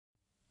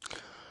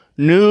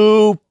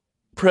New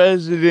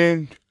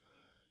President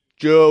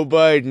Joe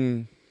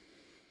Biden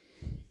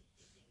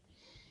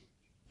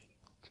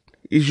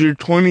is your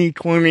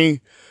 2020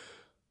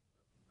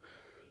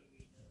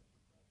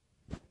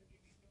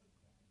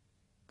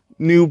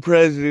 new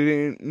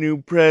president,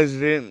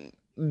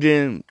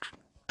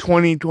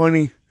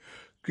 2020.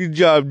 Good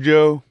job,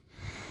 Joe.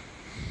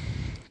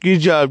 Good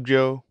job,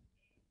 Joe.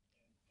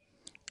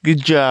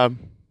 Good job.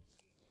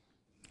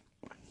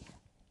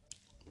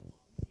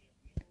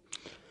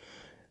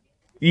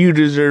 You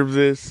deserve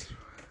this.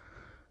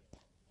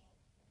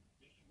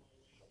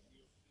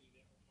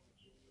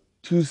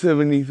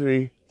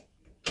 273.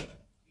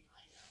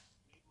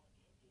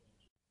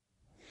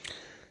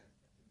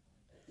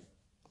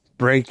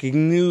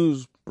 Breaking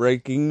news.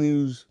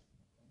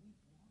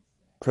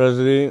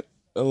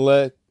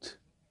 President-elect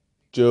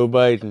Joe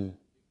Biden.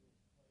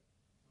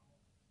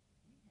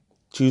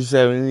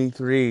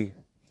 273.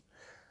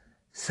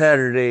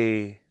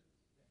 Saturday.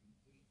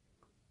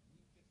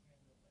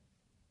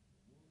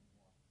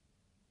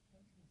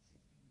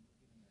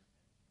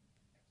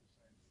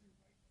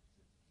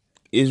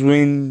 Is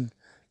when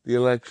the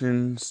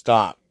election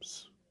stops.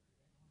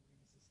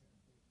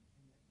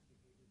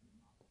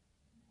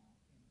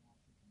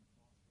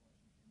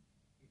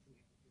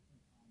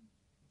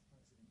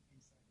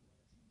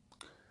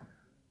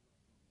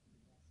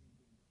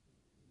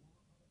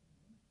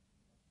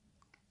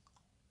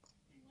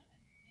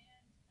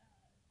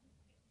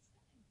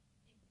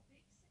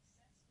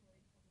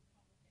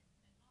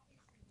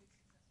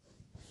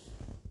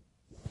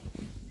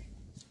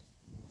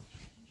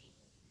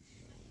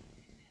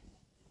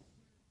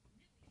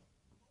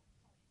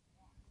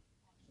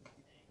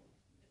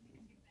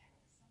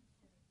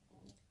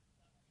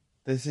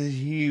 This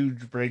is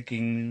huge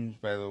breaking news,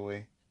 by the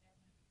way.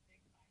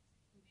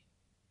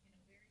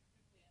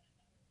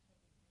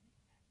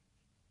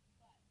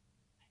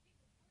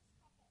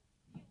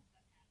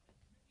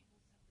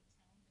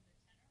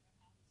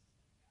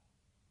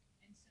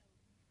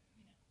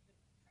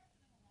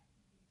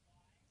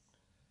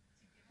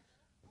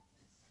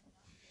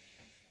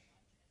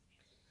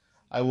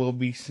 I will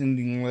be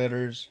sending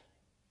letters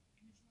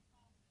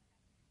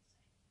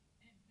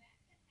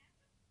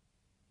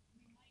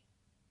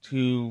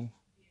to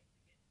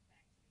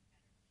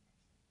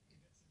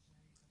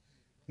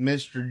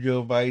Mr.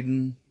 Joe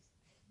Biden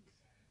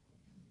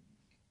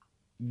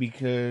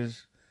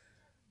because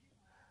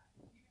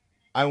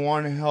I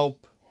want to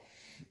help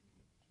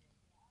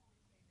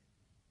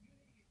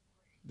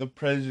the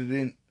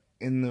president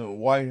in the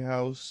White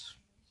House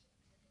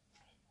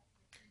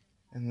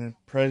and the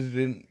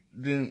president,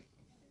 the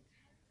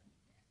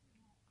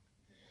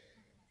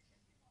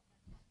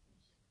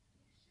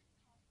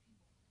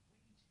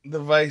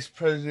vice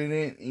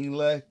president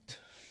elect,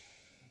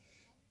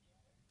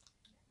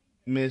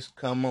 Miss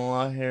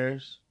Kamala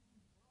Harris.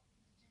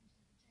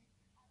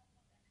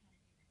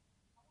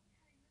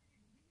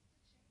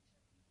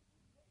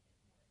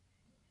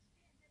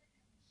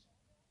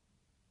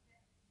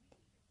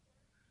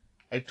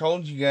 I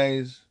told you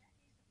guys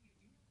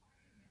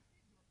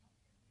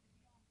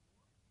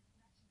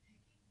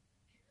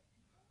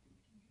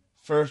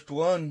first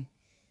one.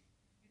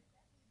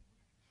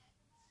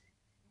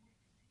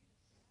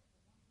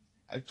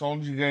 I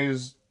told you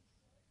guys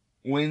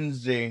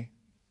Wednesday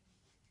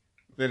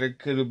that it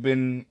could have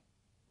been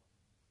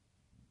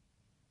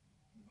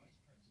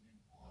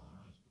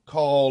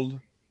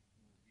called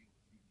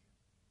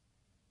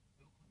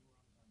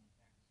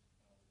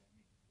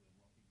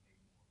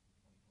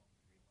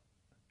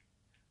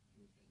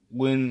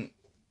when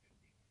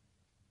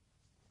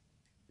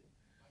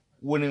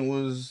it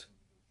was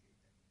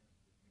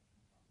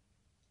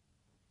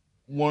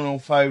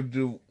 105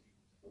 to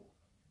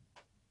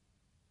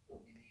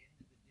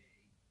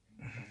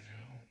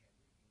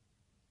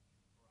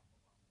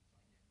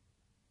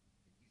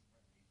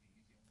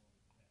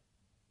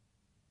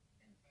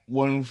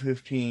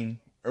 115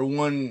 or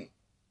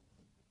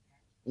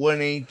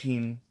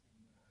 118,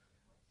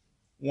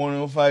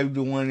 105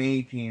 to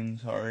 118,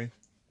 sorry.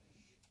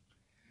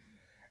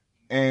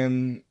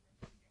 And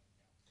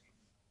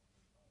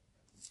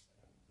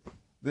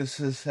this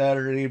is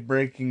Saturday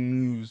breaking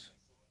news.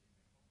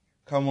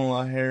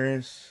 Kamala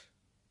Harris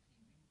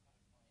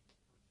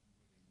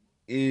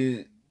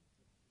is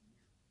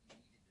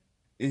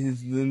the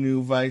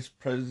new vice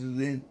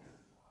president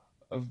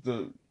of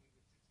the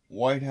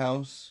White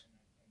House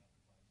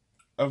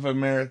of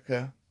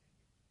America.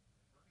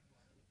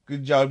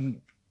 Good job,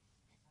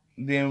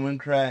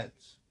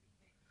 Democrats.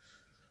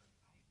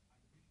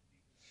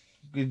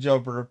 Good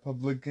job,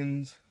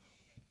 Republicans.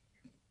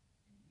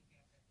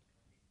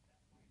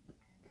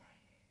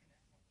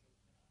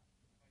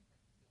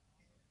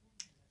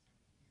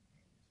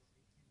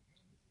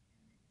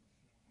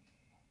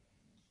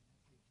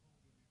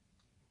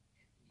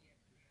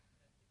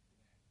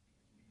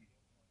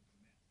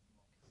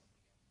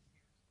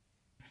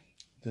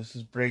 This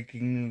is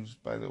breaking news,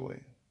 by the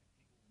way.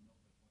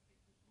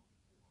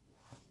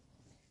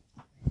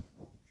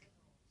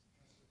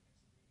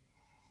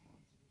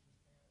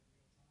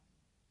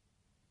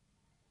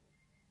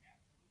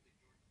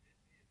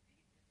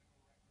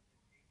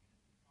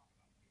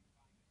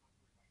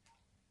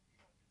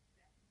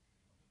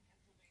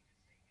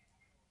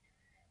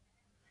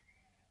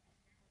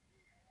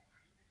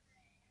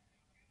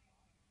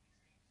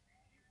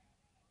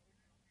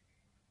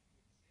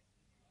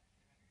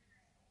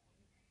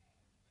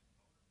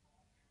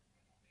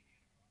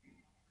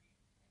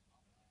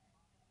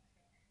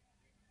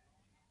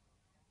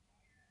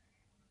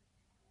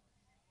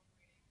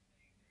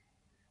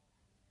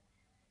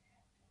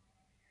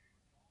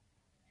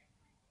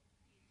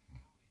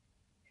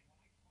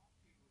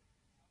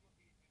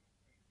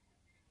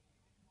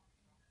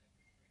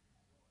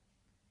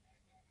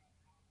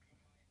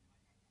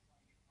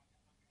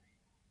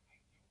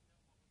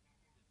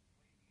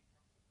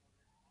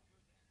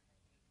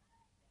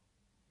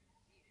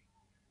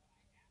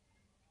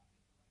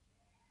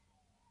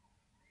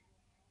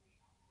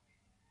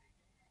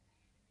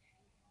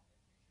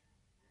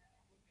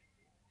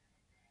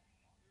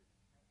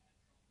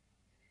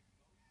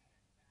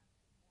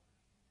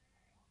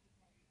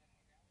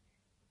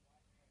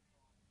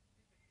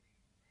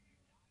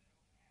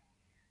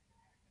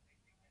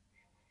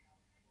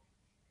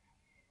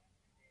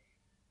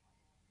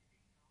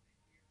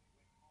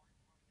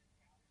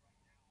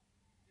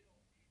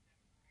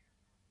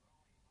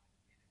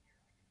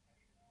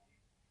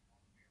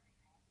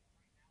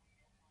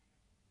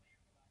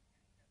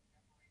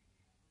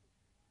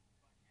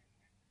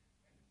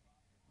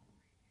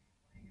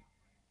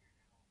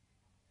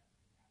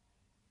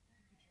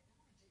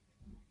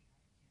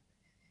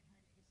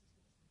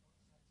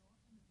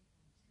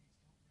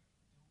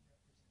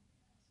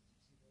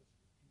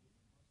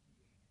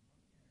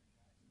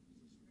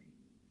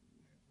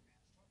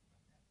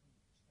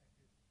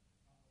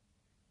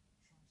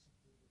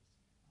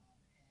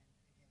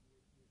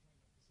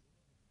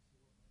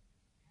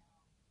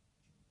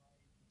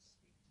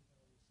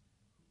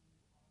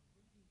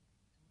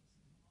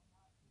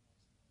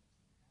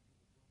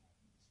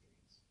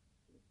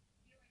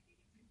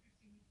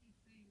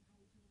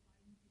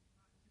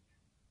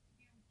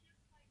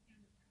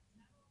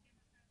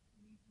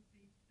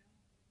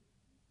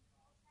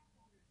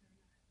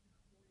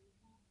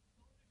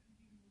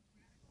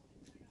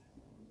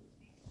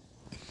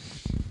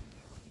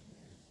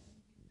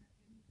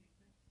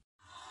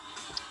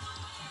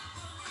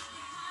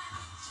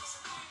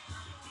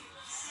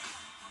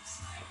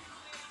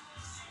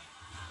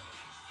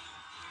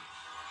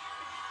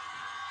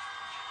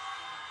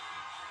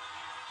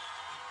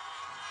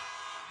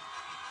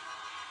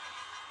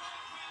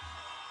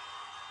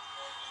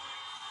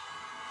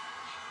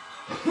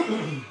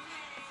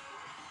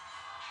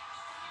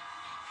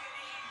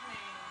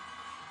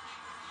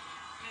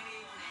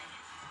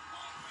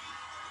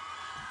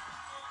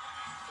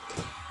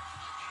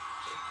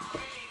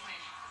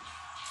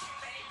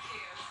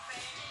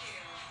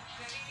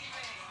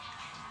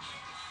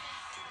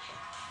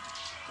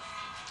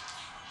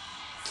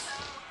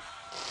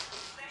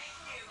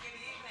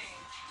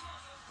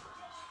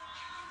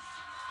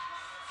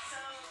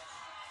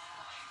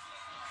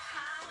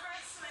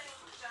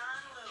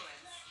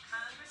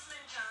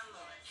 Congressman John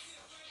Lewis,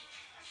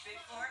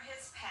 before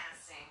his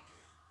passing,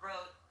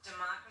 wrote,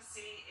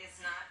 "Democracy is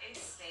not a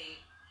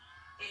state,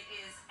 it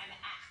is an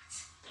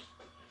act."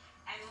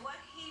 And what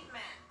he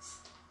meant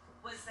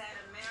was that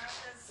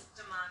America's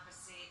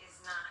democracy is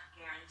not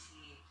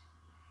guaranteed.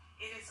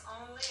 It is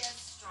only as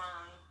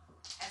strong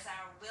as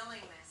our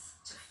willingness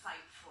to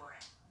fight for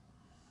it.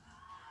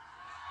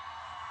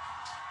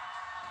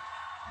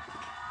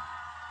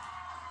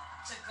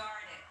 To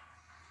guard it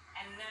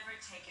and never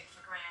take it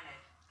for granted.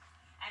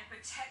 And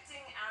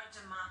protecting our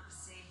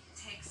democracy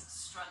takes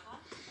struggle,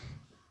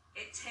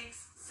 it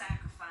takes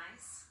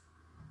sacrifice,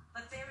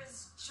 but there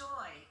is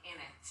joy in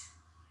it,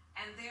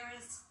 and there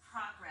is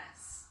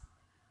progress,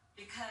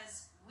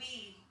 because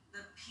we,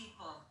 the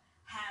people,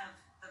 have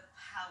the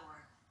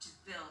power to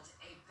build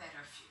a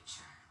better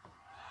future.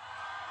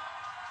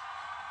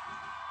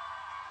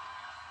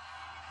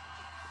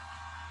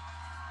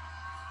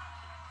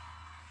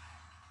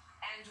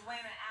 And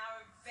when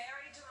our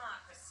very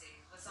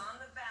democracy was on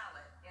the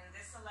ballot in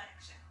this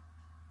election,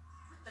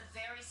 with the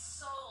very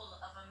soul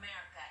of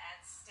America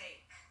at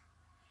stake,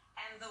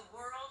 and the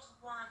world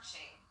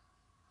watching,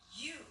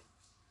 you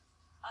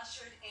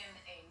ushered in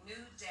a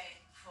new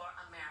day for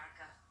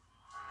America.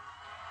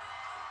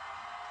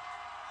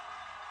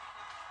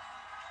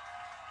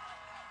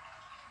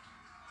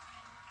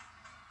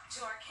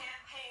 To our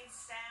campaign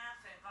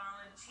staff and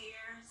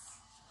volunteers,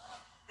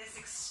 this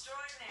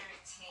extraordinary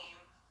team,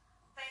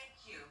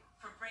 thank you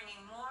for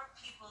bringing more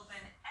people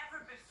than ever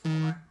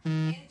before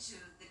into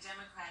the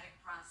democratic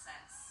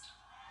process.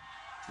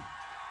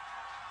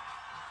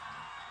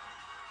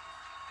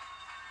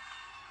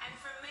 And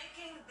for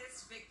making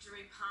this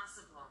victory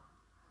possible.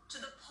 To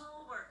the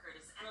poll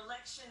workers and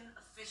election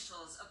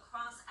officials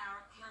across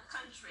our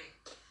country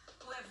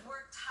who have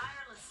worked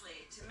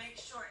tirelessly to make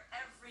sure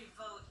every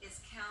vote is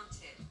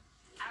counted,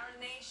 our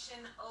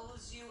nation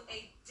owes you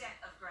a debt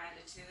of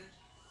gratitude.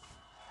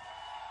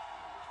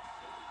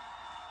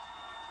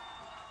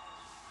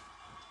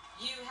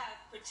 You have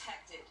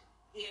protected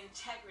the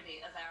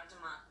integrity of our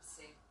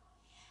democracy.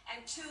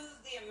 And to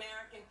the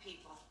American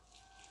people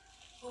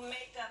who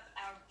make up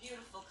our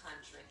beautiful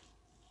country,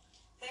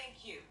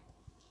 thank you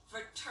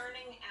for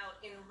turning out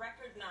in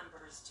record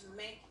numbers to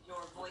make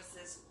your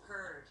voices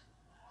heard.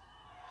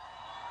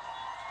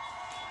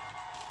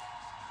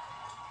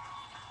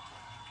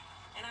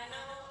 And I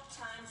know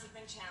times have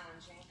been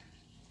challenging,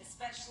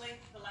 especially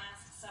the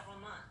last several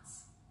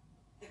months.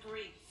 The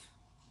grief,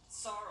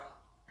 sorrow,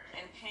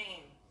 and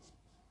pain,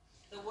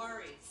 the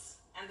worries,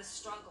 and the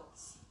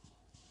struggles.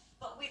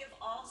 But we have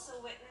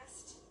also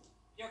witnessed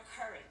your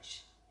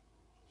courage,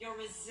 your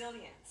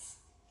resilience,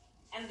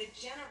 and the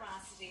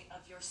generosity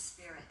of your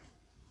spirit.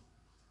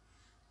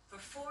 For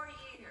 4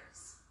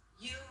 years,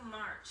 you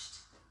marched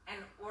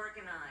and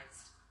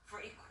organized for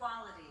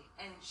equality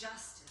and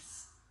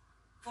justice,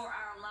 for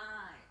our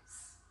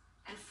lives,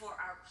 and for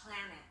our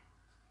planet.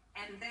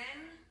 And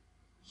then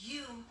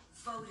you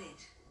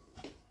voted.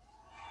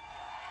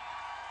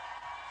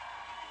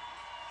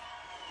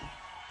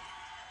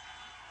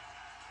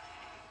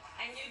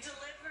 And you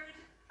delivered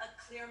a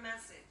clear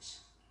message.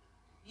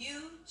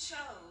 You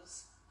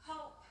chose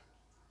hope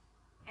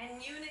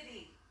and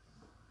unity,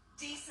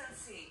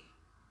 decency,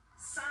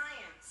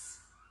 science,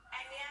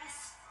 and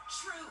yes,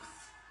 truth.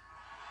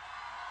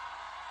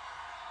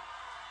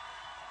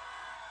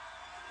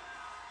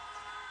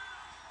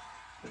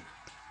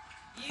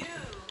 You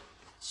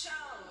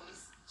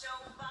chose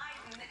Joe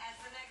Biden as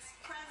the next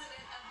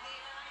president of the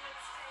United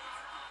States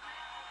of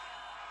America.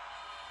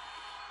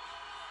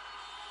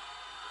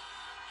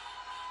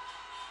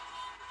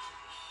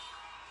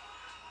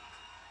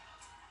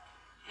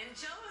 And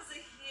Joe is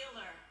a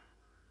healer,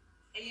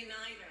 a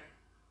uniter,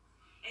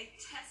 a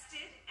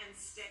tested and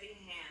steady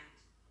hand,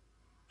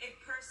 a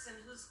person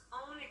whose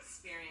own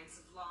experience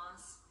of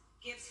loss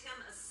gives him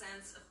a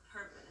sense of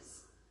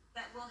purpose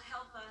that will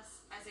help us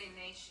as a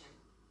nation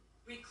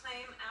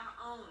reclaim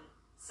our own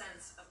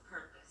sense of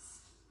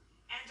purpose.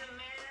 And a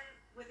man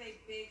with a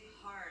big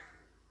heart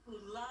who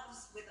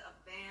loves with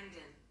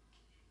abandon.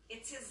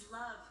 It's his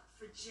love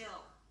for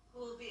Jill,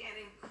 who will be an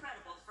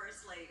incredible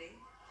First Lady.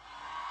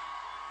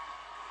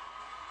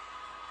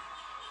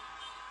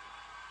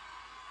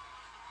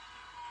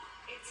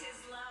 It's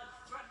his love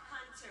for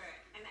Hunter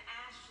and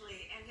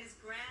Ashley and his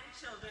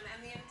grandchildren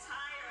and the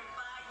entire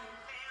Biden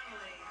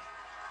family.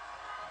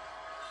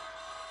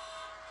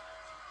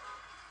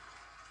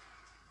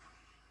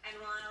 And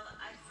while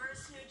I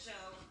first knew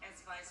Joe as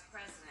vice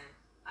president,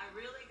 I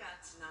really got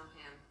to know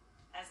him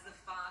as the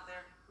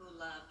father who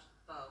loved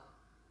Beau.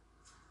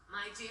 My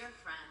my dear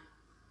friend,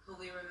 who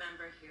we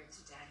remember here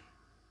today,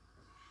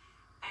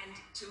 and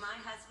to my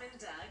husband,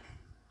 Doug,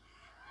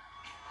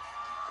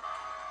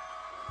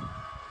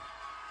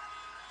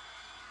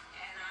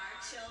 and our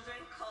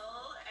children,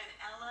 Cole and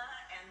Ella,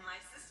 and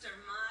my sister,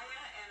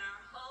 Maya, and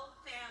our whole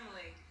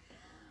family.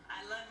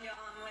 I love you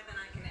all more than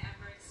I can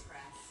ever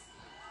express.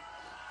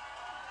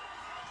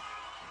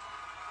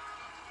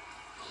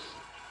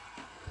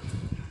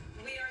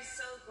 We are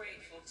so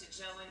grateful to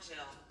Joe and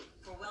Jill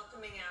for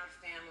welcoming our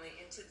family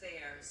into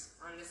theirs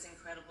on this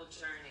incredible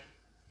journey.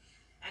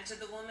 And to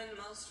the woman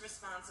most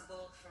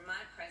responsible for my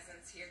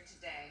presence here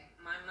today,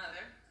 my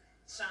mother,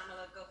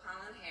 Shamala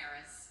Gopalan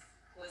Harris,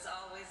 who is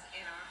always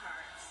in our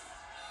hearts.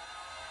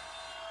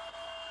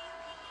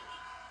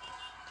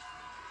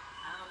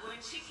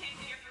 When she came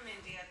here from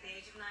India at the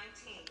age of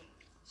 19,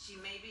 she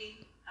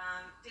maybe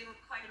didn't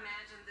quite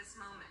imagine this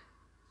moment.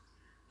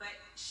 But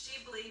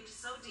she believed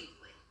so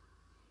deeply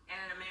in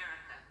an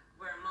America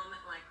where a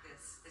moment like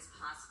this is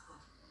possible.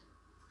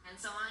 And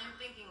so I am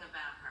thinking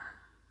about her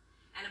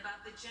and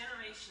about the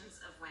generations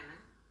of women,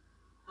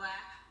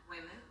 Black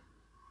women,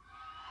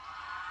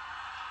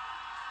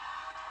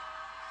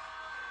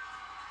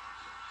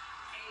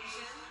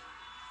 Asian,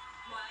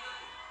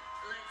 white,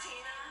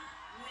 Latina,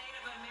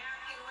 Native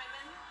American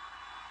women,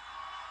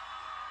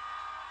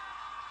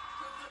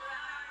 who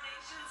throughout our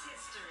nation's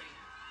history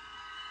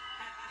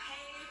have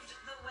paved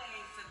the way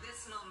for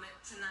this moment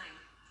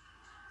tonight.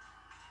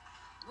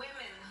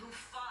 Women who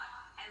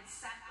fought and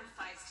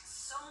sacrificed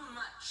so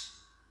much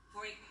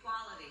for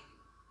equality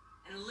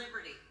and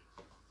liberty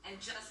and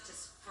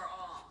justice for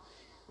all,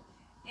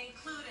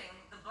 including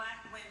the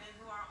Black women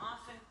who are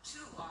often,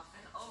 too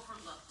often,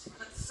 overlooked,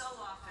 but so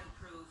often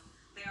prove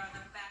they are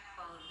the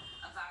backbone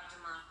of our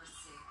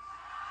democracy.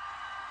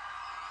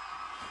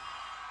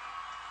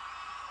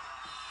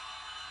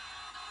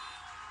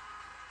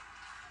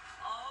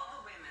 All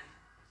the women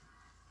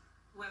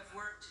who have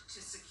worked to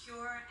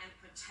secure and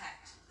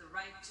protect the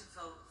right to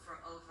vote for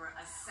over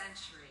a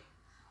century,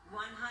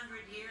 100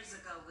 years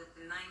ago with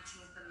the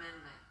 19th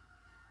Amendment,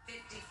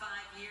 55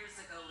 years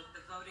ago with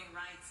the Voting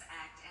Rights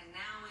Act, and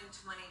now in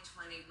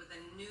 2020 with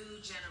a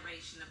new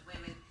generation of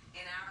women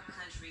in our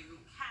country who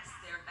cast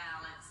their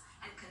ballots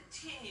and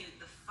continued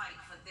the fight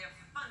for their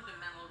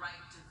fundamental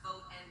right to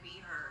vote and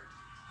be heard.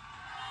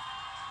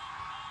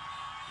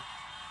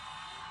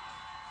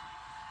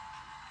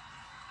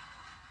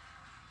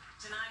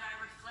 Tonight I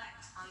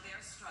reflect on their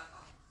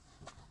struggle,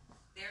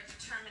 their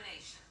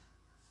determination,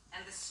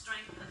 and the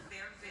strength of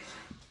their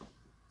vision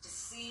to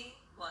see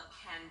what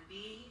can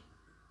be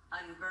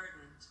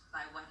unburdened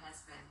by what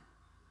has been.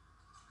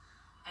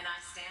 And I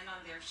stand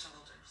on their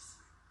shoulders.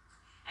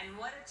 And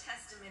what a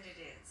testament it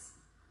is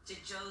to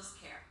Joe's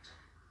character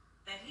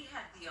that he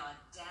had the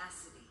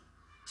audacity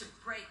to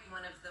break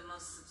one of the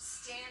most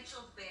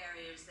substantial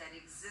barriers that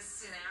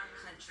exists in our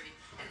country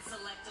and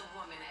select a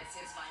woman as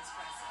his vice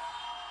president.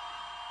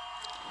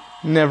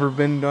 Never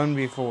been done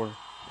before.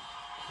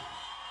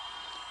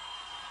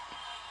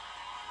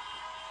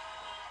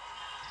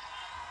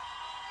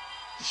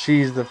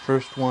 She's the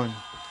first one.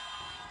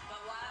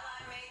 But while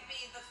I may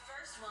be the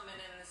first woman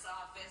in this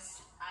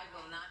office, I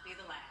will not be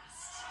the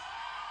last.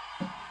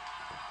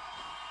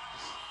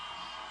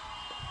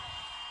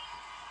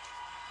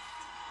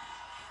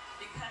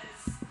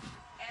 Because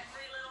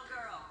every little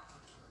girl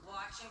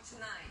watching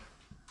tonight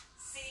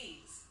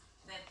sees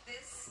that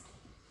this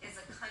is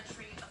a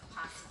country of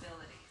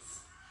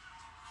possibilities.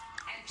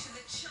 And to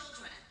the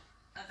children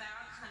of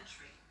our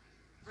country,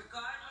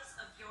 regardless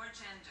of your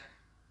gender,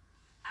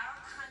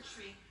 our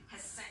country has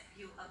sent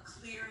you a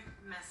clear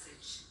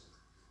message.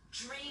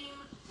 Dream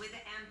with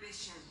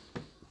ambition,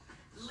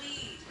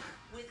 lead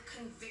with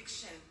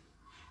conviction,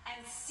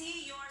 and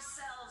see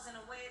yourselves in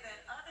a way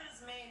that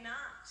others may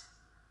not,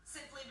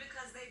 simply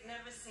because they've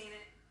never seen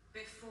it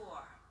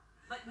before.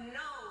 But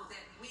know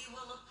that we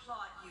will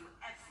applaud you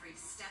every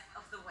step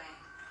of the way.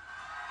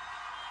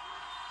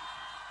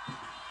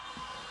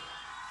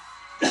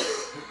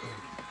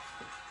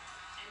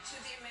 And to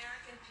the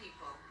American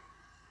people,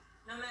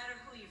 no matter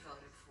who you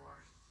voted for,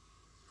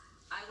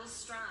 I will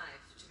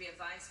strive to be a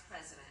vice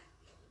president,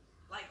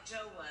 like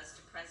Joe was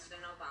to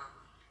President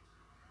Obama.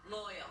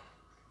 Loyal,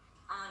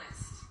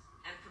 honest,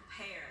 and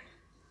prepared,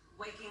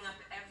 waking up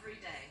every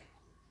day,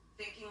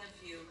 thinking of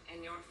you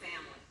and your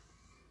family.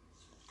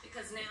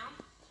 Because now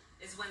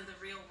is when the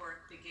real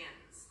work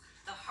begins.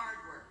 The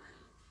hard work,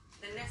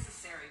 the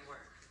necessary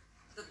work,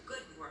 the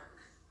good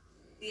work,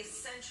 the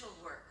essential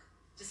work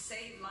to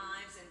save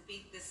lives and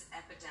beat this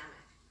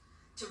epidemic,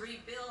 to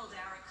rebuild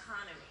our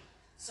economy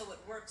so it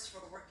works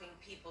for working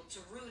people, to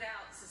root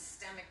out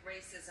systemic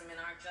racism in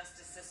our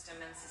justice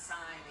system and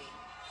society,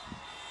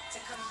 to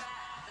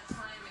combat the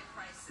climate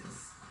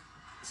crisis,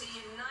 to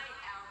unite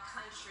our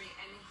country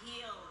and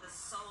heal the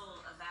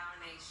soul of our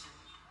nation.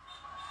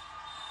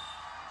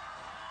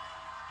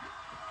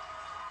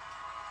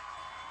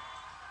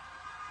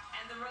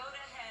 And the road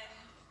ahead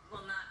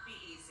will not be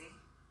easy,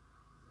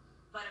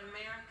 but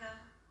America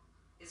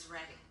is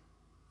ready.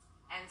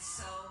 And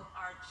so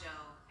are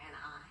Joe and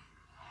I.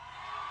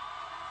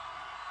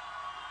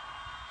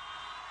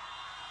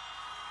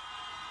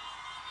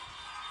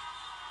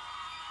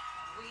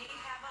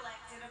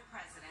 elected a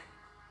president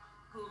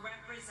who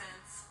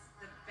represents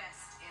the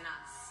best in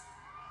us.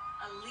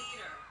 A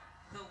leader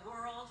the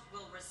world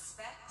will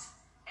respect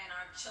and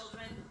our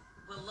children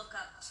will look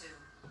up to.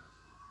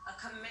 A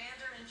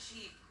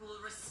commander-in-chief who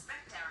will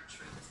respect our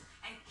troops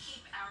and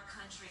keep our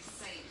country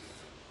safe.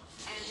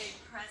 And a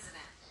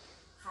president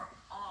for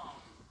all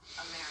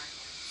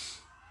Americans.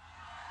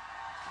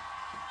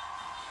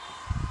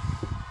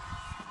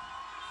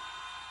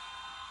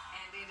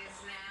 And it is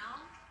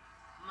now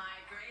my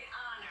great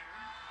honor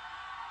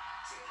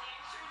to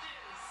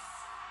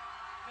introduce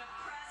the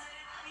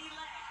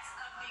President-elect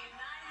of the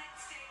United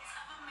States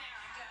of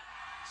America,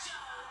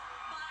 Joe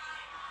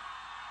Biden.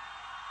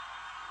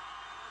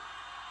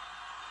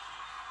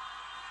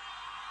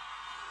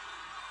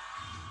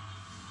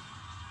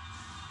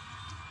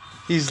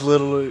 He's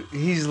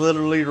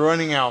literally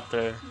running out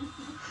there.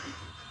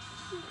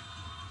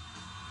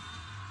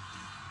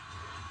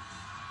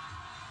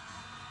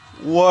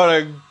 What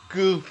a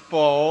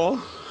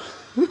goofball.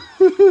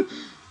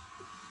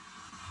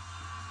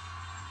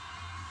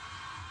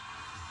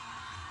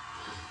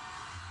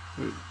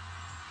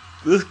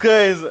 This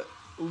guy is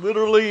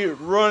literally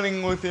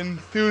running with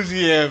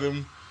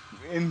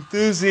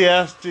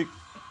enthusiastic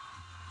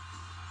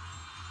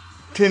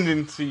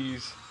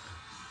tendencies.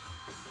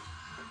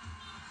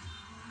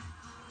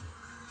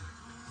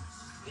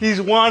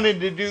 He's wanted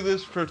to do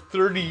this for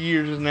 30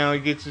 years and now he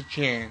gets a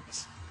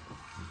chance.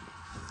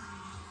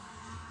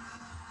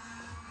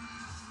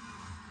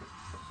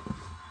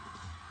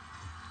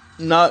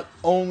 Not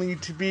only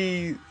to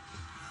be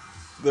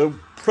the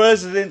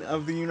President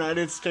of the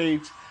United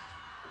States,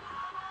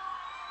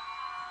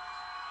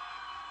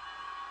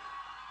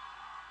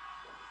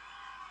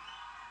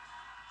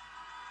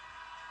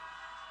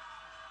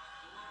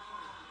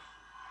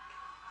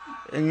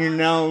 and you're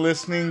now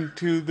listening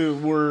to the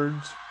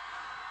words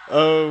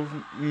of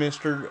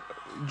Mr.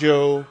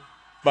 Joe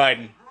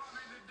Biden.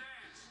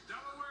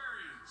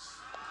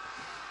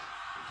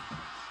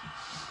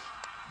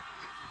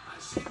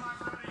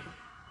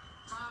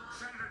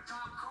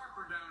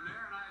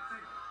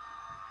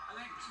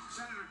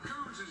 Senator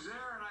Coons is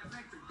there, and I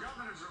think the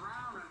governor's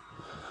around.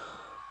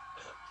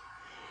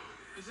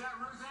 Is that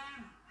Ruth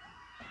Ann?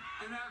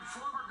 And that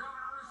former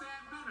Governor Ruth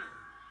Ann Minner.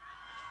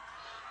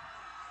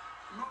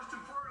 Most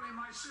importantly,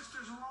 my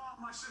sister's-in-law,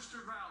 my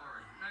sister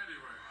Valerie.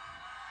 Anyway.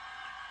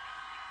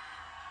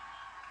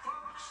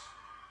 Folks,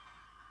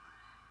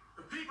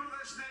 the people of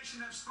this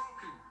nation have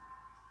spoken.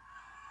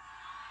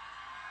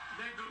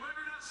 They've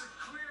delivered us a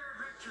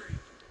clear victory,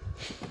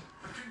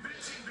 a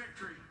convincing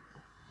victory,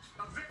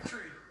 a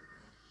victory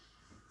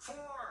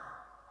for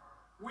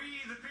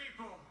we the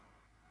people.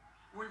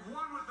 We've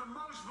won with the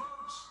most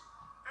votes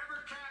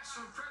ever cast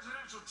for a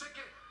presidential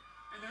ticket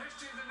in the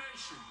history of the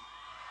nation.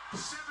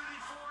 74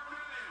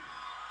 million.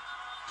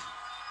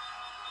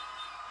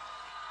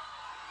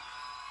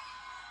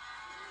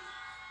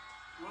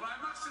 Well, I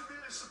must admit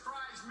it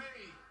surprised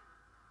me.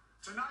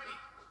 Tonight,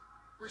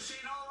 we're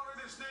seeing all over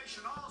this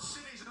nation, all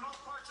cities and all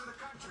parts of the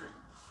country,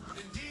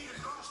 indeed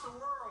across the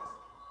world,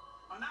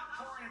 an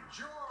outpouring of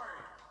joy,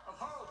 of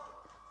hope,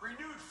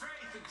 renewed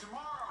faith in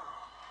tomorrow.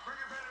 Bring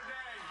a better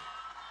day.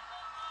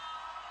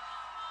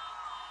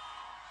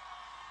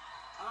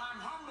 And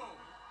I'm humbled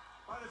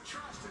by the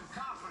trust and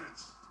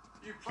confidence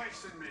you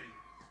placed in me.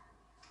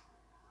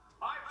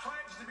 I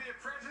pledge to be a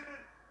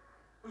president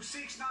who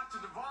seeks not to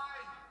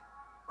divide,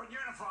 but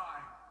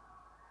unify.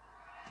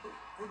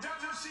 Who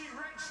doesn't see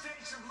red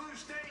states and blue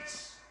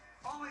states,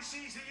 only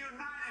sees the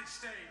United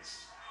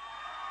States.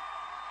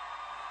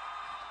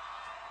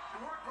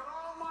 And work with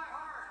all my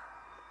heart,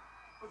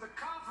 with the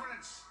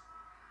confidence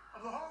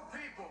of the whole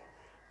people,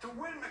 to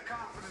win the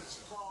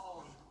confidence of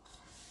all.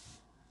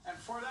 And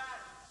for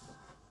that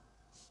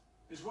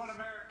is what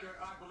America,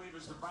 I believe,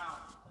 is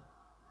about.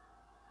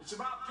 It's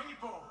about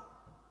people.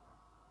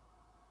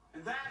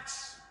 And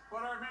that's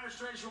what our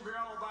administration will be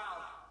all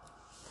about.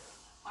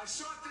 I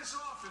sought this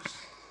office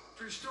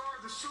to restore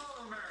the soul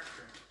of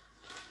America,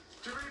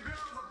 to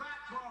rebuild the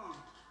backbone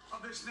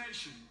of this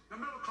nation, the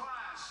middle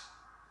class,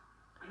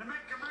 and to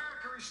make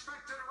America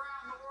respected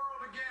around the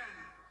world again.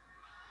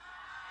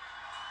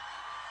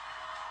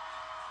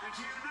 And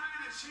to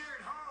unite us here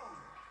at home.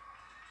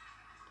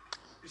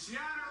 It's the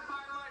honor of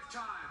my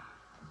lifetime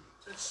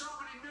that so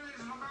many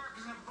millions of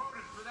Americans have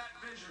voted for that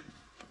vision.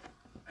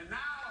 And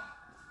now,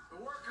 the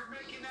work of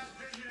making that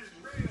vision is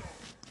real.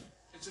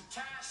 It's a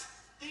task,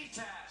 the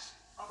task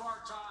of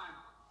our time.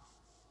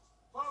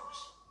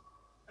 Folks,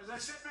 as I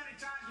said many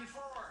times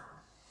before,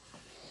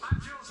 I'm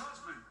Jill's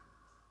husband.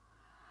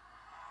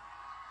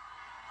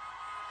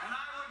 And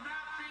I would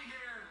not be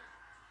here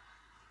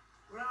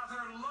without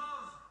her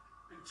love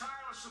and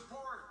tireless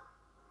support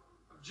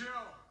of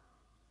Jill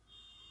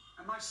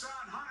and my son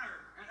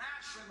Hunter and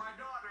Ashley, my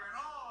daughter,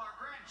 and all our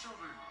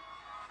grandchildren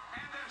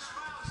and their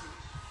spouses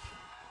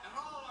and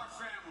all our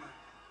family.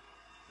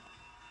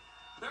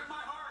 They're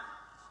my heart.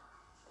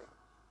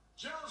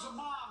 Jill's a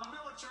mom, a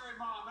military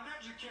mom, an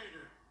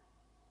educator.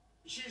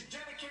 She has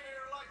dedicated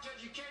her life to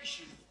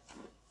education.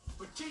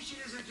 But teaching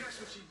isn't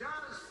just what she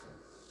does,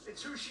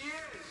 It's who she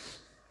is.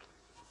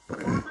 For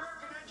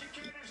American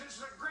educators, this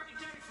is a great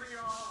day for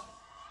y'all.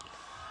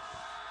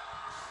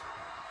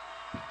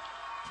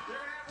 You're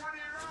going to have one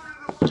of your own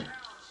in the White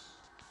House.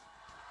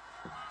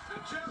 And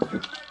Jill's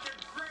going to make a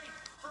great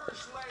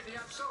first lady.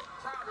 I'm so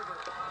proud of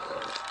her.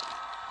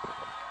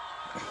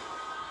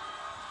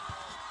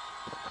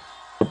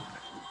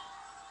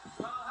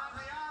 I'll have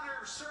the honor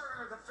of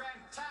serving with the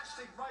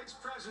fantastic Vice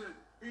President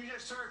you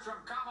just heard from,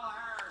 Kamala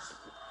Harris.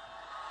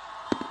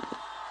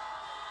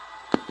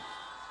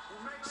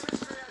 Who makes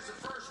history as the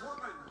first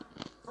woman,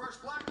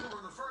 first black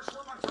woman, the first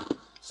woman from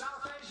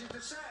South Asian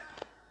descent,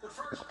 the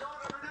first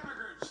daughter of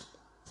immigrants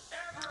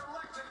ever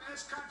elected in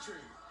this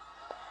country.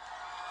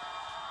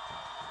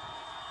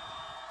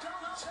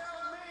 Don't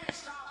tell me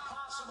it's not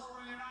possible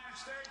in the United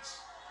States.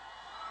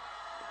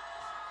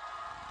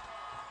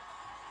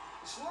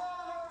 It's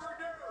long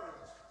overdue.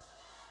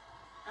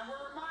 And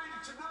we're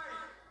reminded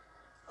tonight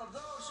of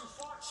those who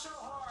fought so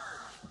hard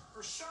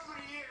for so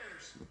many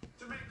years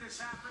to make this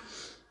happen.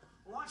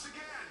 Once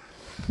again,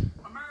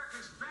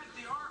 America's bent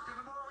the arc of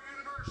the moral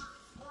universe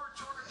more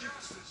toward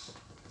justice.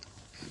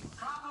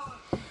 Kamala,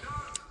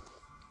 Doug,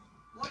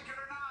 like it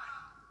or not,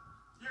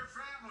 your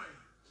family,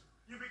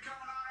 you become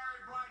an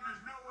honorary bride and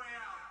there's no way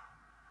out.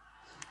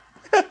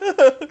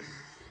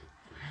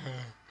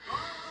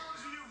 All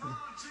those of you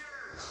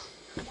volunteers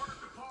who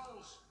worked the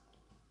polls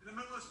in the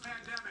middle of this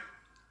pandemic,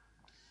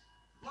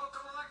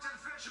 local elected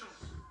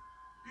officials,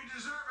 you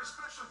deserve a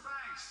special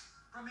thanks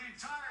from the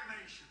entire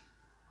nation.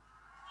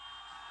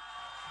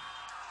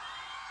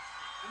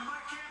 And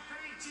my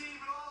campaign team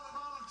and all the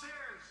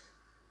volunteers,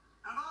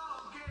 and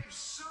all who gave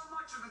so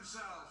much of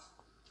themselves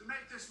to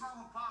make this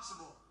moment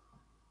possible.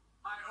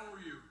 I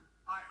owe you.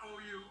 I owe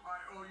you.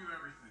 I owe you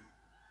everything.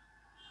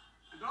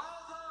 And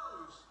all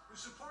those who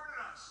supported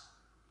us,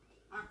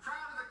 I'm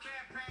proud of the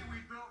campaign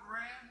we built and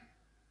ran.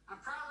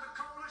 I'm proud of the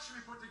coalition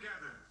we put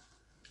together.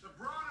 The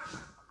broadest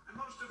and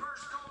most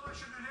diverse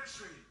coalition in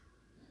history.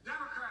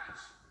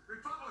 Democrats,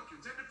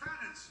 Republicans,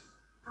 Independents,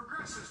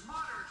 progressives,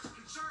 moderates,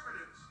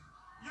 conservatives,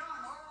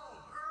 young,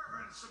 old,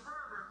 urban,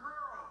 suburban,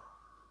 rural,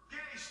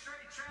 gay,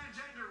 straight,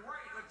 transgender,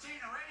 white,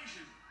 Latino,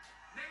 Asian,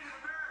 Native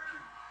American.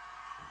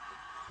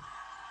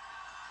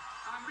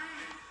 I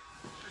mean it,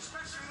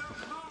 especially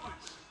those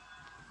moments,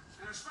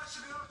 and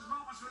especially those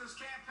moments where this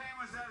campaign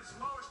was at its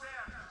lowest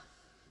ebb.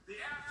 The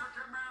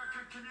African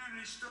American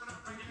community stood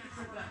up again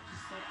for me.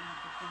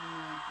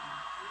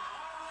 You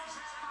always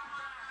had my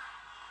back,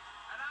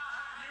 and I'll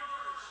have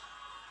yours.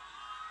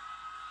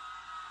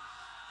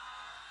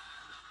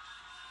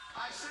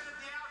 I said at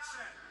the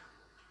outset,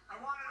 I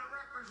wanted to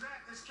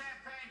represent this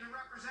campaign to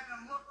represent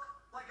and look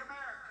like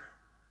America.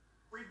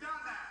 We've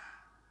done that.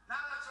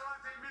 Now that's what I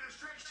want the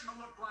administration to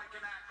look like and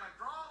act like.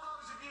 For all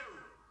those of you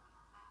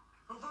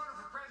who voted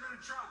for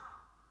President Trump,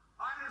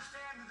 I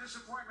understand the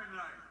disappointment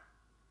tonight.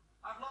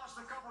 I've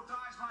lost a couple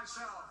times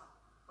myself.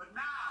 But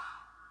now,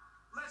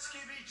 let's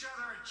give each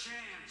other a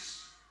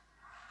chance.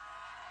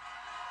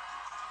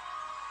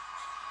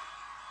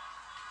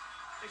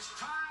 It's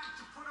time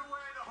to put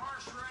away the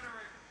harsh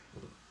rhetoric,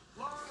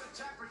 lower the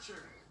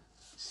temperature,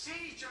 see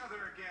each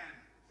other again,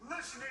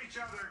 listen to each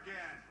other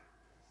again.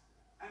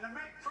 And to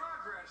make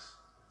progress,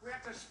 we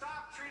have to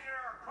stop treating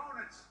our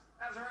opponents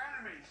as our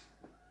enemies.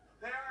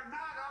 They are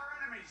not our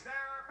enemies. They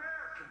are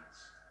Americans.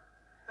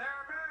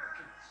 They're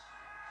Americans.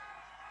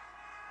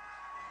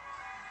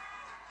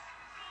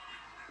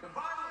 The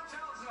Bible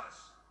tells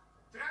us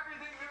to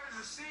everything there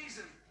is a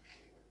season,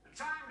 a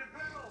time to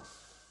build,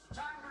 a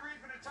time to reap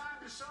and a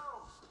time to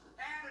sow,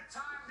 and a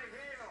time to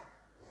heal.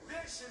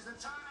 This is the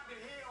time to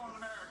heal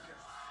in America.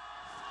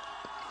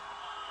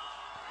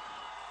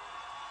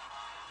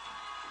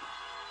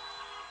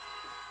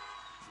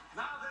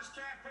 Now this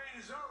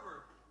campaign is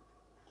over.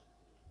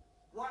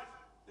 What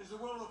is the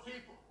will of the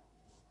people?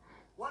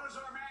 What is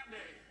our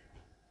mandate?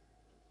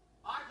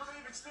 I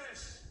believe it's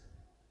this.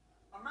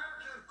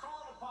 Americans have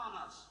called upon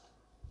us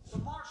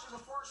to marshal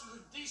the forces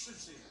of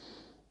decency,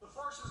 the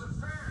forces of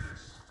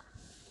fairness,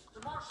 to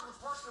marshal the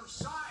forces of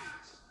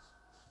science,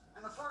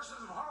 and the forces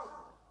of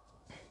hope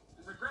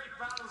in the great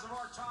battles of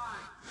our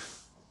time.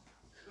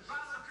 The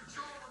battle to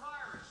control the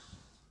virus,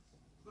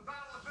 the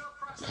battle to build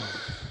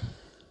prosperity,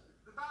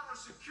 the battle to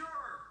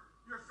secure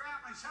your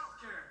family's health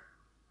care,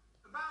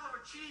 the battle to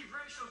achieve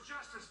racial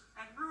justice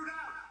and root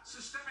out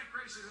systemic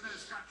racism in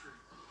this country.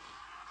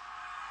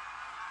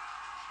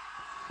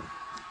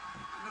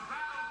 And the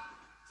battle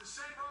to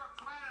save our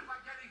planet by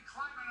getting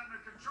climate under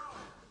control.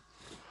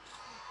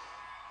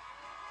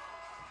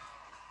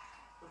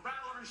 The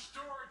battle to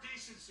restore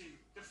decency,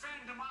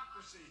 defend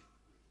democracy,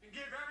 and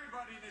give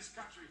everybody in this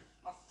country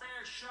a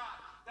fair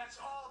shot. That's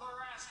all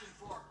they're asking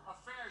for, a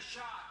fair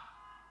shot.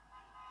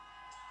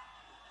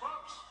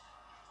 Folks,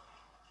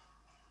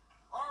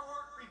 our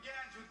work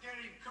begins with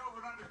getting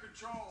COVID under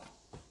control.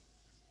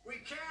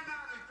 We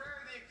cannot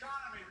repair the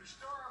economy,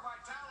 restore our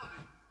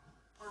vitality,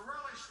 or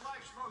relish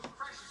life's most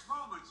precious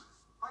moments,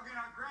 hugging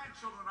our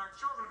grandchildren, our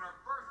children, our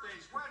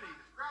birthdays, weddings,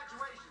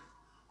 graduations,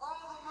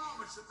 all the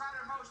moments that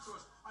matter most to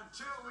us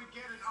until we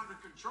get it under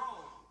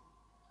control.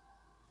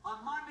 On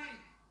Monday,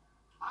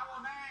 I will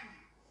name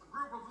a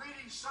group of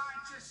leading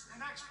scientists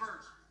and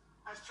experts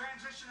as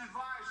transition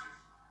advisors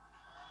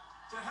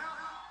to help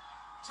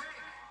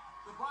take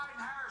the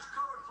Biden-Harris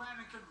COVID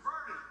plan and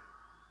convert it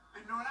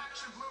into an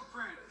action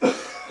blueprint to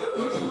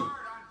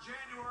start on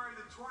January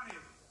the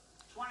 20th,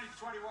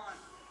 2021.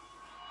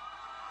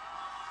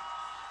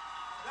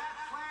 That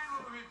plan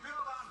will be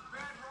built on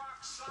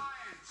bedrock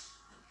science.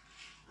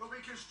 It will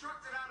be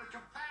constructed out of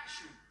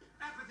compassion,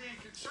 empathy, and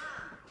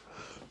concern.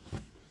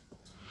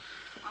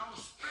 I will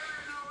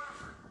spare no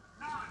effort,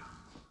 none,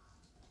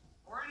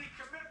 or any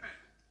commitment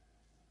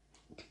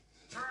to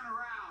turn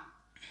around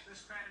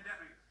this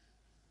pandemic.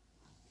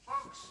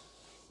 Folks,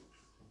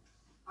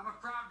 I'm a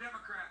proud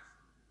Democrat,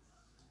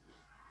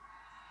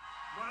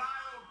 but I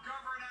will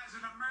govern as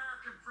an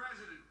American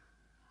president.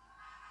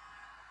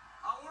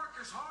 I'll work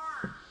as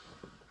hard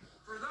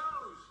for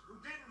those who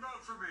didn't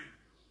vote for me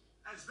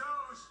as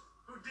those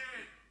who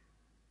did.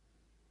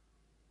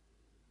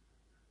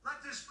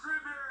 Let this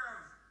grim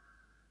era of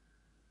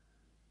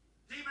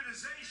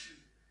demonization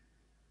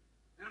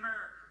in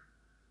America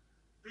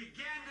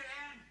begin to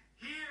end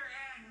here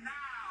and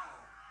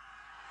now.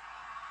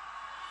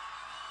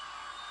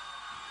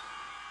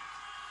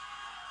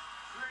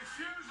 The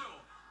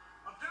refusal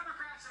of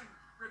Democrats and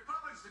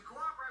Republicans to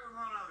cooperate with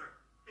one another,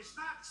 it's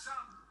not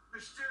some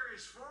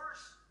mysterious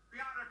force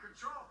beyond our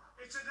control.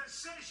 It's a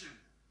decision,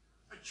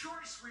 a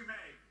choice we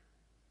make.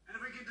 And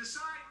if we can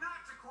decide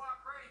not to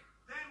cooperate,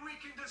 then we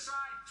can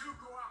decide to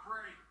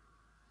cooperate.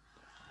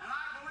 And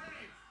I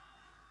believe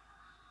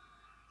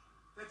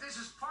that this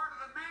is part of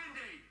the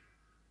mandate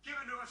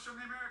given to us from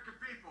the American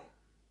people.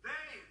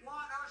 They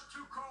want us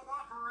to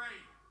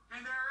cooperate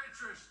in their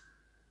interest.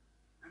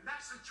 And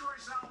that's the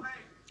choice I'll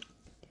make.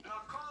 And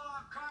I'll call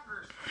on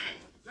Congress,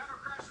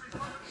 Democrats and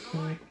Republicans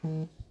alike,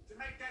 to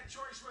make that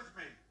choice with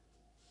me.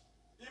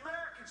 The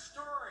American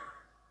story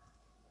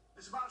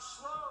is about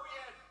slow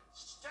yet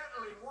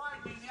steadily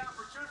widening the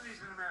opportunities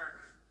in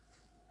America.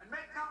 And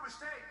make no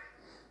mistake,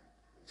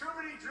 too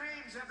many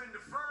dreams have been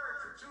deferred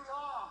for too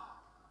long.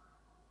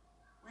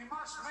 We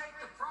must make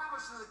the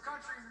promise of the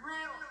country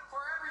real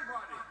for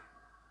everybody,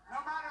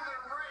 no matter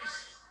their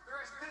race, their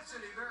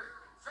ethnicity, their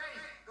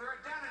faith, their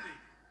identity,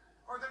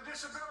 or their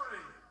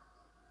disability.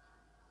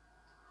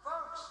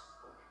 Folks,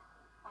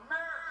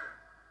 America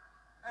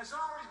has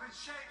always been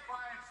shaped by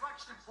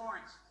inflection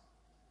points,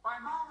 by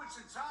moments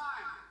in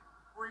time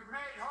where we've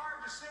made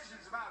hard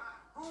decisions about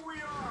who we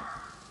are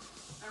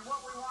and what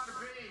we want to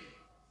be.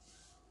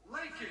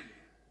 Lincoln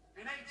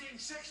in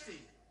 1860,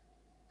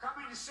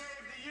 coming to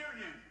save the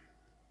Union.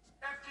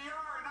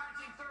 FDR in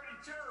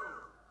 1932,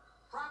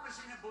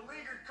 promising a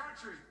beleaguered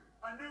country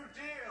a new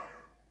deal.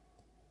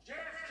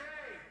 JFK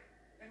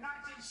in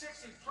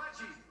 1960,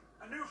 pledging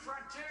a new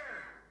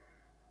frontier.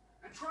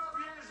 And 12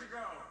 years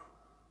ago,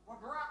 when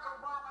Barack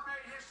Obama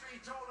made history,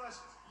 he told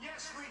us,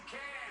 yes, we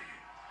can.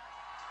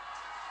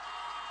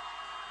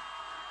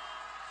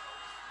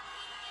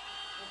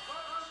 Well,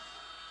 folks,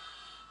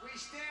 we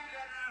stand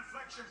at an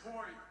inflection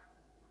point.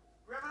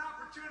 We have an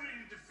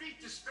opportunity to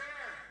defeat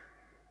despair,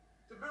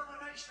 to build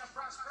a nation of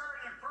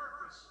prosperity and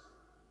purpose.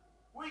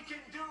 We can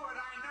do it.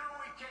 I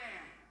know we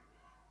can.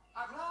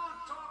 I've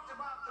long talked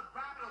about the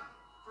battle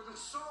for the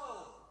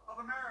soul of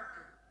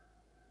America.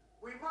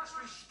 We must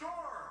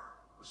restore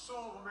the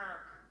soul of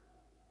America.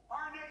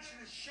 Our nation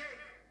is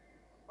shaped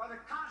by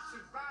the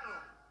constant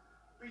battle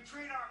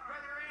between our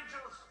better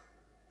angels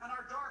and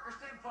our darkest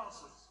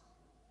impulses.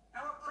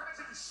 And what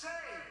presidents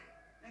say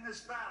in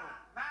this battle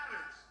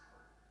matters.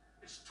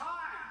 It's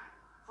time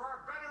for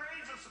our better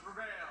angels to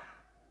prevail.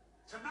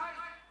 Tonight,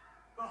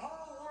 the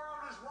whole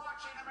world is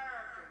watching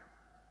America.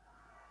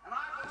 And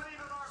I believe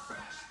at our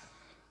best,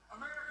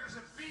 America is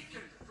a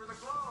beacon for the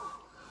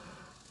globe.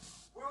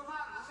 We will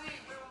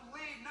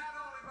lead not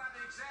only by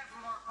the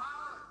example of our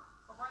power,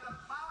 but by the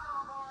power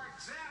of our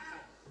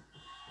example.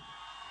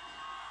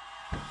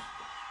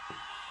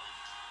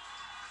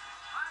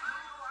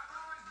 I've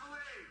always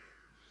believed,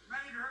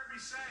 many of you heard me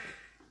say it,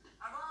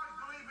 I've always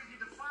believed we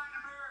can define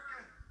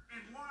America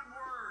in one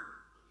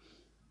word: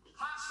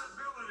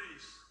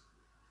 possibilities.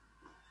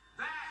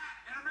 That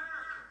in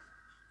America,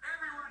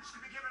 everyone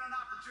should be given an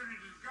opportunity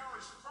to go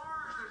as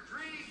far as their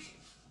dreams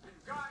and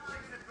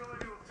God-given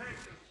ability will take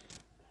them.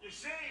 You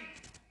see,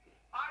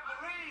 I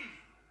believe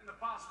in the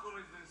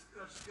possibilities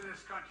of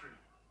this country.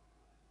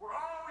 We're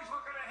always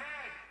looking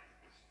ahead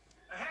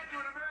to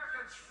an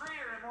America that's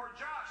freer and more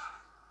just,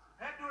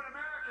 ahead to an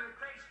America that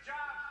creates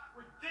jobs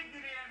with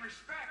dignity and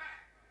respect,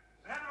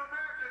 ahead of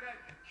America that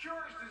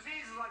cures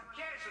diseases like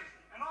cancer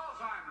and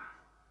Alzheimer's,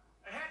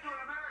 ahead to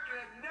an America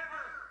that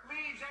never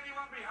leaves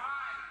anyone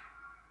behind,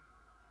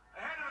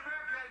 ahead of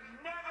America that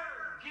never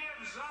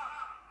gives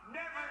up,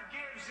 never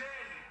gives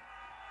in.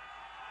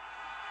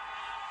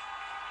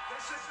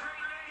 This is a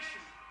great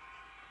nation.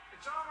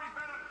 It's always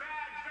been a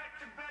bad bet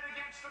to bet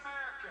against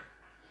America.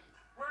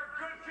 We're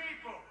good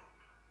people.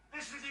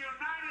 This is the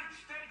United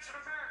States of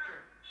America.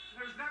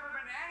 And there's never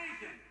been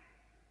anything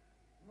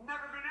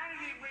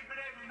we've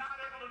been not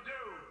able to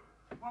do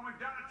when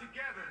we've done it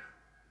together.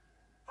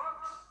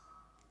 Folks,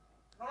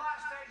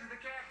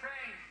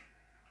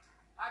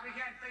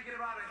 thinking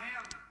about a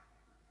hymn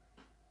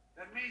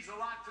that means a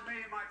lot to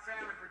me and my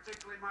family,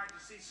 particularly my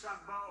deceased son,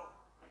 Bo.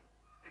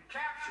 It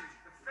captures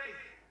the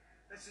faith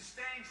that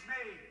sustains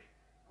me,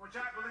 which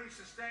I believe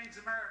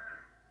sustains America.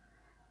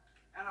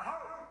 And I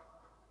hope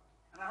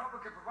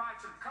it can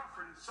provide some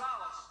comfort and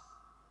solace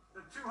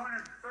to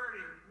 230,000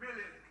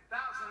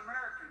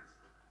 Americans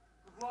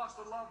who've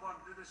lost a loved one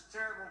to this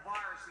terrible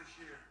virus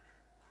this year.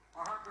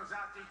 Our heart goes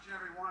out to each and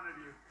every one of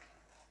you.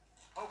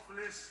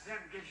 Hopefully this hymn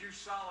gives you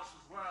solace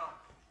as well.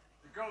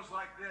 It goes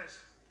like this.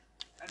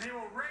 And he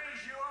will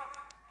raise you up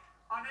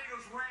on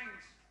eagle's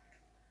wings,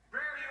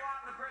 bear you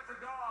on the breath of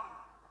dawn,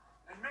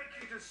 and make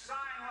you to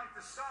shine like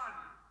the sun,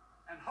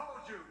 and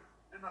hold you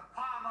in the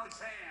palm of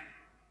his hand.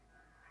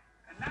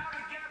 And now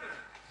together,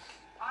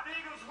 on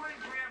eagle's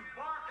wings, we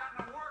embark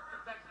on the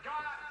work that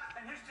God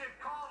and history have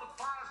called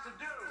upon us to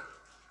do.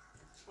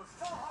 With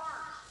full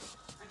hearts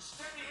and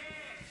steady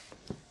hands,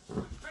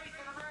 with faith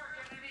in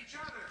America and in each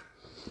other,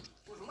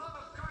 with love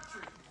of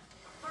country,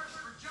 a thirst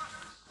for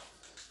justice.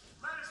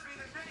 Let us be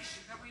the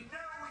nation that we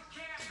know we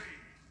can be.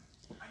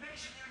 A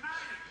nation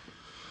united,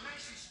 a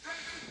nation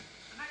strengthened,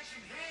 a nation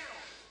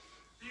healed.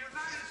 The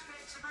United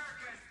States of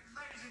America,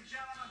 ladies and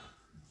gentlemen,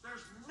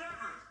 there's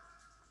never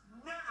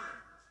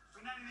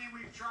been anything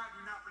we've tried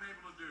we've not been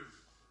able to do.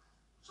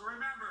 So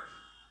remember,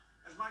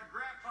 as my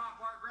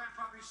our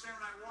grandpapa used to say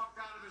when I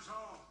walked out of his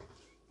home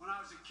when I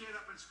was a kid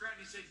up in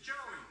Scranton, he said,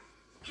 Joey,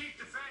 keep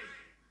the faith.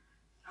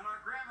 And our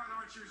grandmother,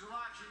 when she was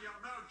alive, she yelled,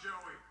 no,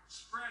 Joey,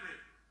 spread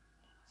it.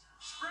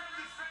 Spread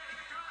the faith.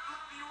 God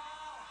love you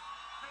all.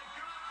 May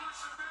God bless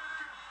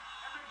America,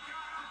 and may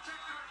God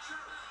protect our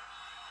truth.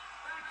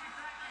 Thank you,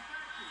 thank you,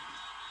 thank you.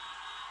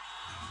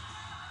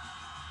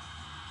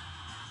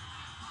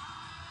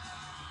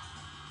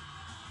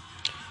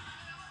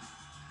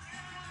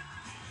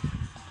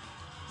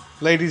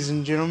 Ladies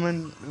and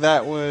gentlemen,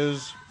 that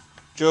was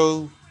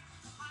Joe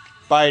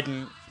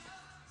Biden,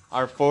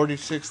 our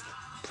 46th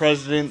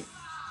president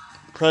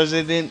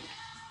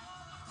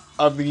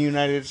of the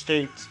United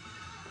States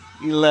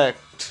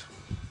elect.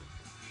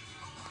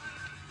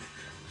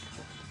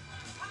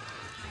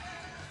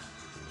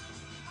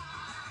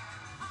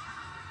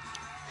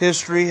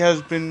 History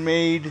has been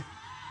made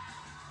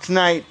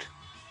tonight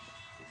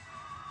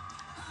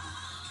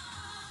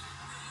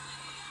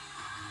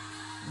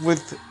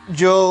with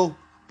Joe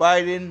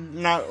Biden,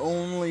 not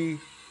only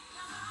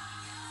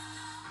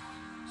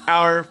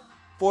our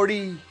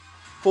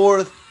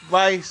 44th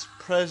vice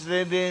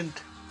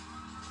president,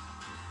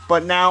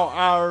 but now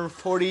our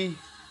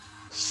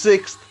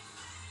 46th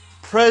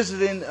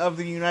president of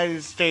the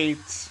United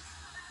States.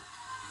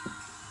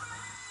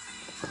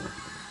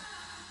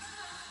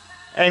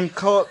 And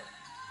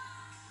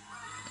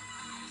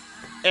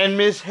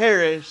Ms.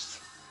 Harris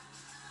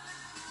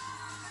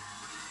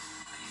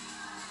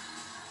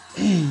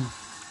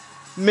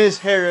Ms.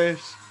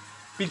 Harris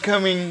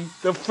becoming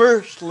the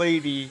first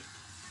lady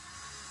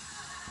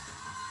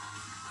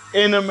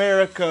in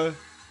America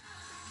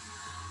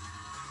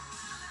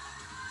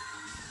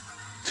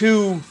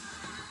to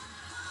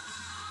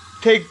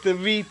take the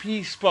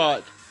VP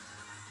spot.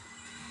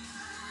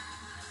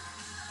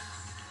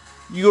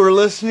 You are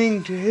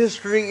listening to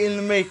History in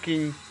the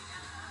Making.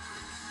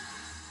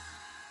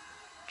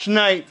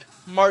 Tonight,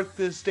 mark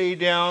this day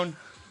down.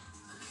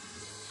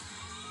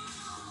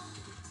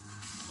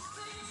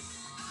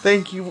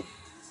 Thank you,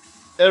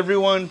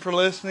 everyone, for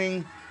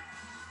listening.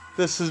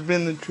 This has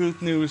been the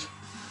Truth News.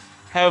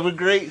 Have a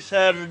great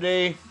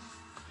Saturday.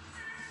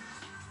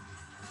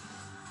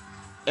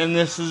 And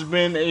this has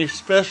been a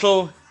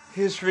special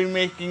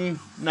history-making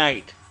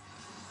night.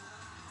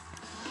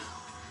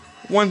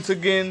 Once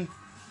again,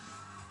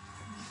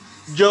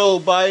 Joe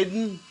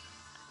Biden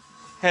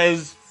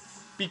has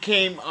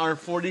became our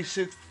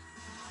 46th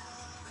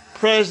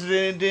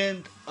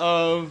president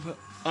of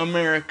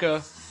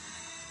America.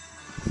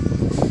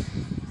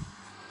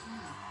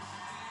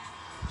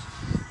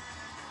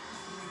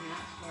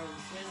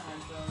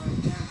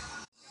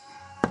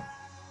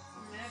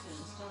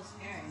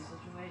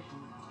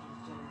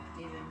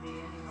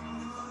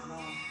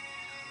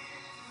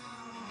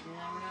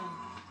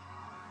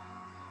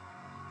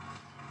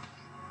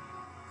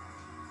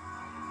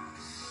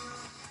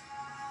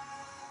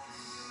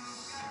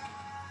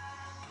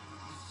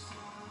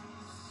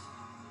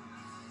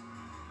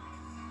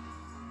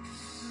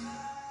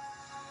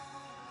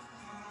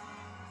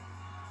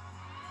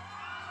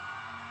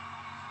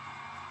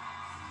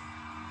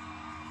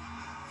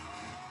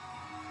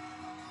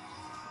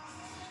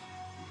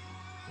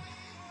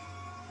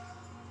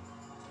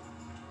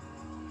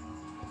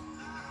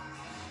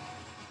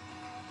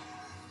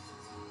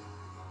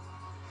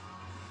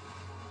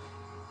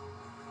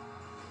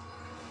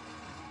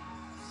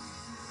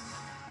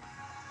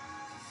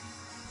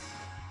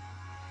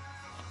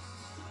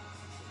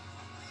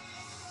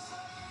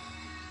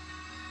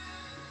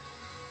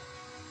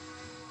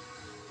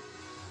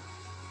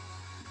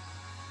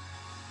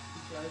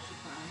 Joe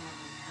should probably have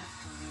a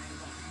mask on or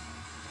something.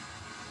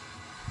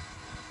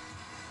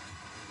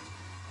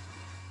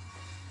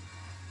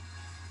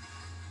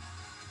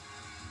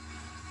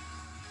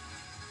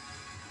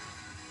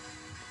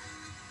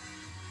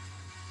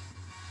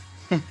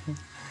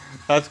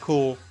 That's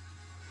cool.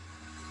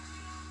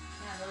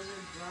 Yeah, those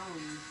are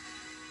drones.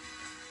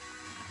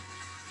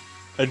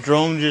 A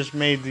drone just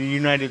made the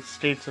United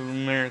States of A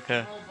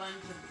America. whole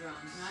bunch of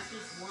drones, not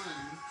just one.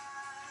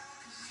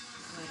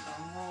 Like a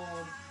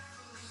whole.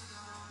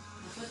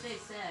 That's what they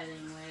said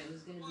anyway. It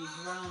was going to be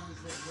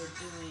drones that were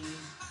doing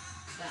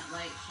that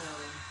light show.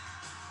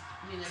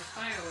 I mean, there's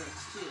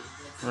fireworks too.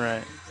 But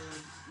Right.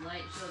 the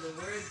light show, the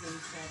words and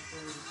stuff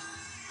was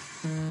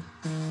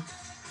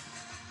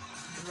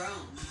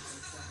drones.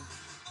 They said.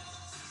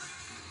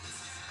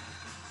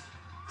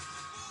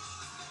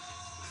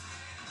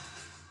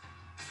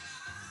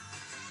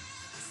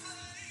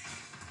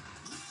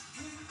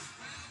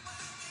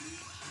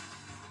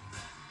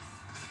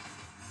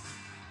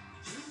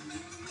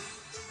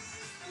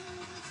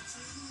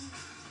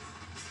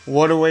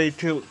 What a way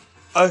to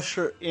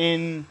usher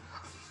in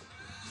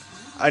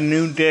a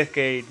new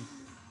decade.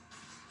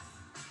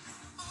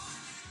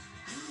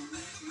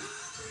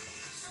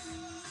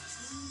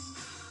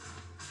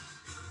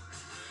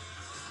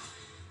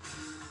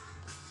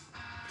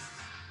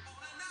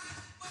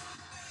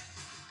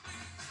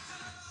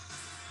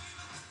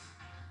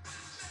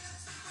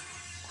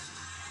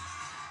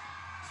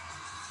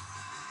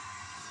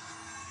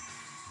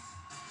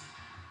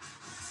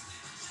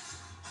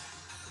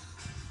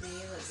 See,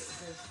 look, it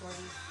says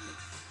 46.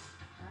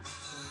 That's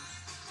cool.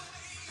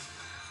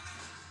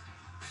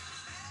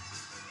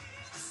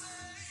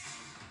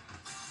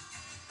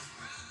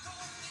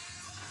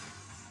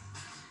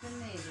 It's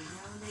amazing.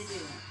 How would they do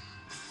it?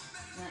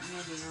 Not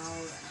making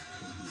all that.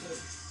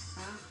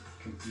 Huh?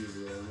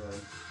 Computer on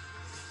that.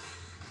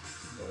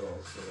 But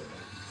also on my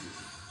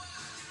computer.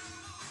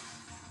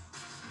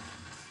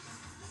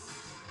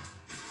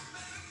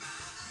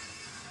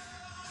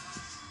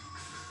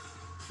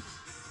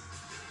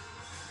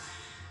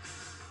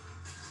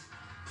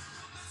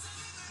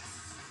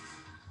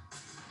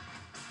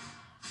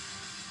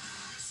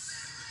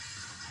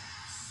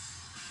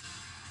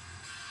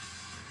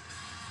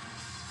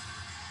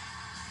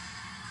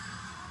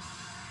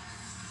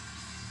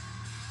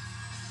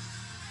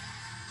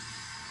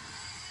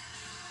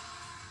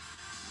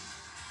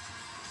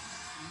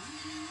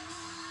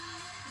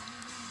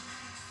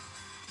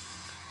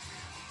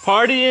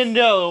 Party in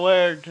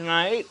Delaware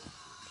tonight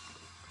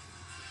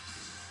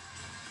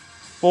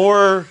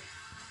for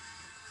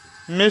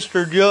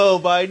Mr. Joe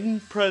Biden,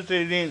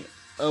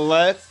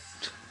 President-elect.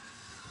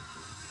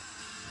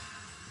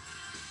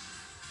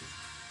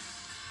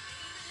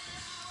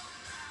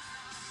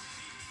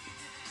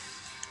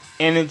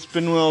 And it's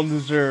been well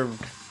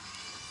deserved.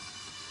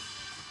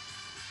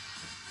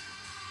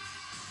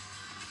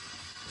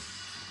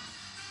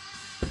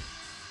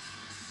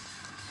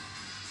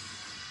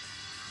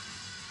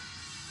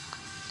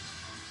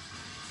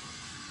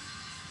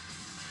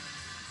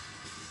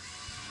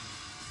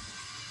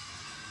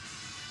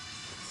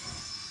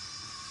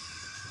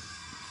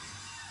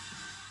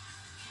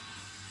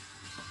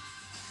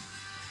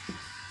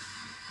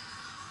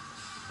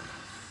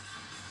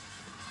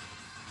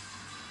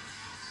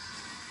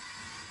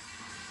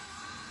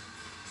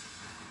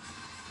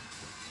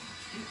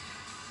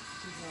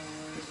 She's all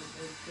worried that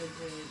those kids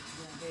are,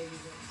 that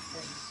babies are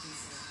upsetting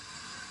people.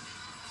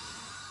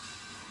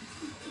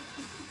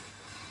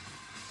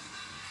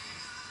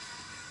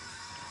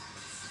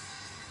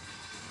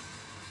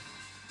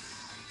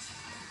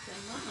 Say,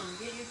 Mom,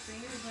 get your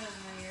fingers out of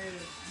my ear.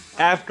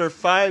 After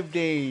 5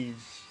 days.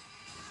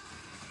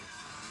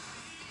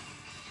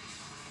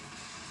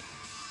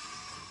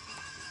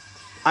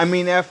 I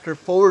mean, after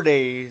 4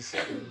 days. Joe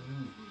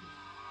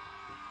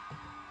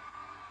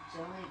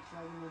ain't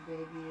plugging the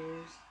baby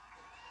ears.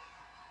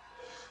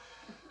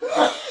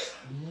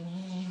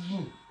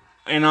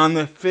 And on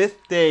the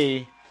 5th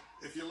day,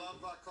 If you love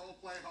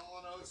Coldplay,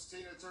 Hall & Oates,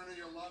 Tina Turner,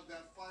 you'll love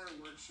that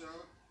fireworks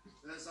show.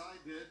 As I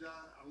did,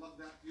 I love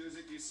that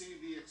music. You see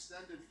the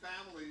extended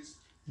families.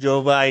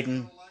 Joe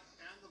Biden President-elect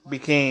and the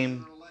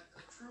became Vice-President-elect.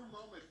 A true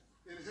moment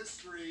in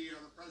history.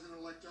 The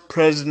President-elect Joe Biden.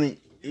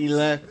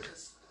 President-elect.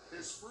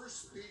 His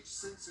first speech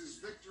since his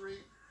victory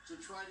to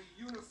try to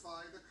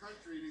unify the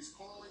country. And he's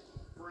calling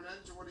for an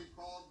end to what he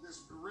called this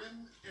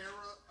grim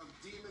era of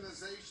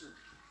demonization.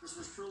 This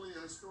was truly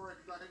a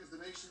historic night as the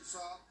nation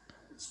saw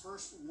its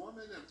first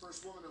woman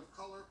of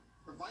color.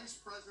 The Vice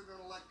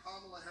President-elect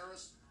Kamala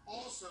Harris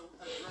also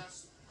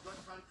addressed the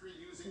country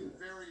using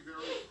very,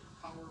 very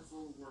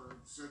powerful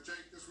words.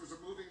 Jake, this was a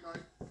moving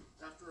night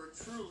after a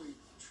truly,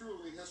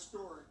 truly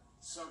historic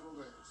several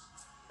days.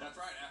 That's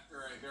right.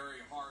 After a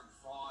very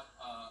hard-fought,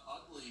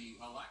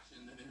 ugly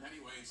election that in many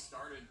ways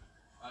started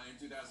in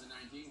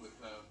 2019 with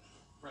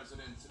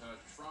President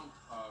Trump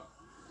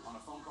on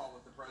a phone call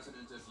with the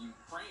president of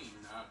Ukraine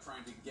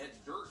trying to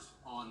get dirt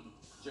on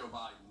Joe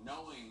Biden,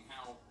 knowing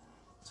how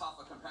tough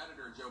a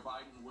competitor Joe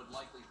Biden would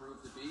likely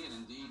prove to be, and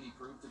indeed he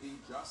proved to be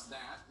just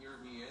that.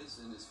 Here he is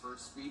in his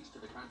first speech to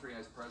the country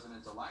as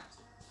president-elect,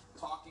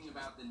 talking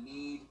about the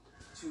need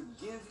to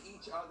give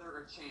each other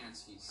a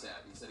chance, he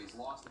said. He said he's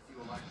lost a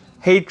few elections.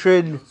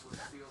 hatred He knows what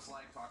it feels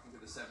like talking to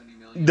the 70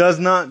 million does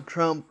not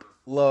trump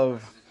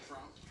love. President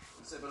Trump.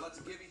 He said, but let's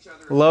each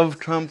other. Love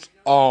trumps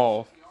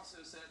all.